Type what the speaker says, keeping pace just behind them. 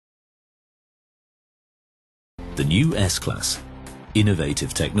The new S-Class.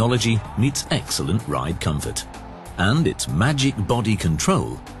 Innovative technology meets excellent ride comfort. And it's magic body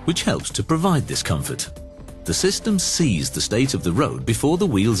control which helps to provide this comfort. The system sees the state of the road before the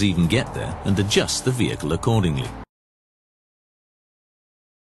wheels even get there and adjusts the vehicle accordingly.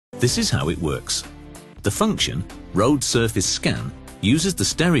 This is how it works. The function, Road Surface Scan, uses the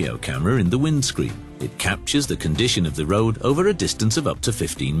stereo camera in the windscreen. It captures the condition of the road over a distance of up to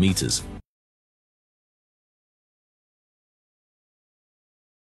 15 meters.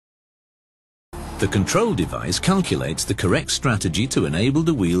 The control device calculates the correct strategy to enable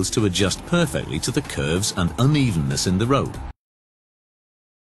the wheels to adjust perfectly to the curves and unevenness in the road.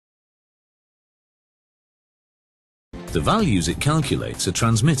 The values it calculates are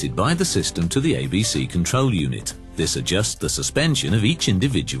transmitted by the system to the ABC control unit. This adjusts the suspension of each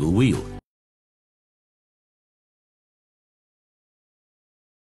individual wheel.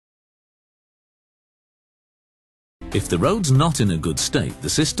 If the road's not in a good state, the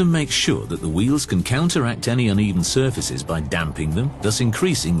system makes sure that the wheels can counteract any uneven surfaces by damping them, thus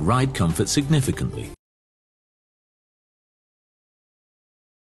increasing ride comfort significantly.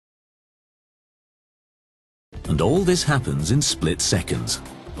 And all this happens in split seconds.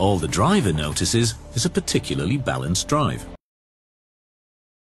 All the driver notices is a particularly balanced drive.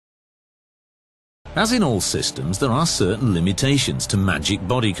 As in all systems, there are certain limitations to magic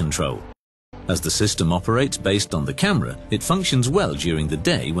body control. As the system operates based on the camera, it functions well during the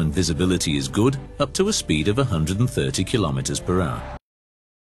day when visibility is good, up to a speed of 130 km per hour.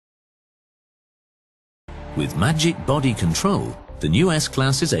 With magic body control, the new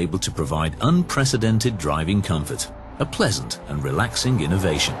S-Class is able to provide unprecedented driving comfort, a pleasant and relaxing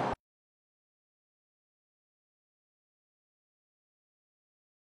innovation.